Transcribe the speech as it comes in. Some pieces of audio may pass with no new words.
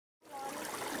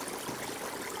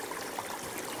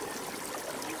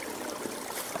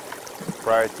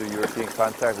prior to European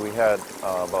contact, we had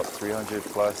about 300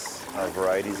 plus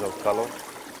varieties of kalo.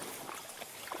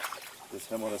 This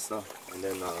him on the stuff, and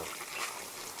then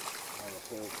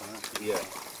yeah.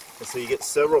 And so you get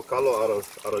several kalo out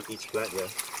of each plant. Yeah.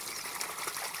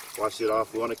 Wash it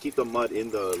off. We want to keep the mud in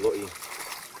the lo'i.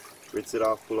 Rinse it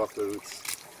off. Pull off the roots.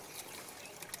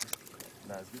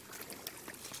 That's good.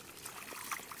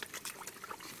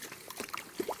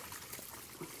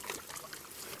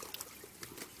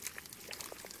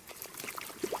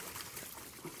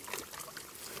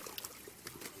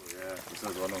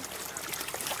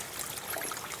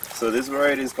 So this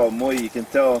variety is called moi. You can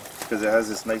tell because it has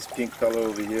this nice pink color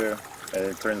over here and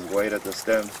it turns white at the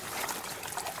stem.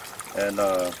 And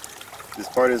this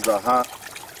part is the ha.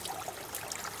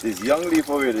 This young leaf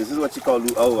over here, this is what you call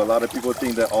lu'au. A lot of people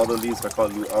think that all the leaves are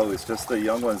called lu'au. It's just the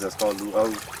young ones that's called lu'au.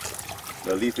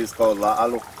 The leaf is called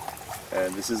la'alo.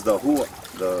 And this is the hua,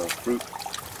 the fruit.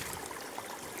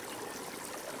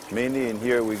 Mainly in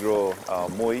here we grow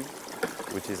moi,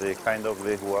 which is a kind of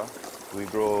lehua. We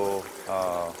grow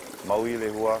maui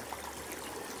lehua,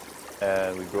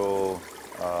 and we grow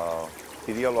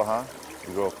pirialoha,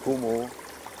 we grow kumu.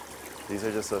 These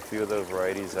are just a few of the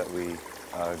varieties that we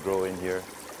grow in here.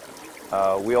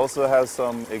 We also have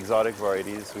some exotic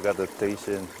varieties. We got the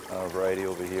Tahitian variety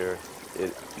over here.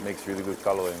 It makes really good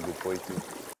kalo and good poi too.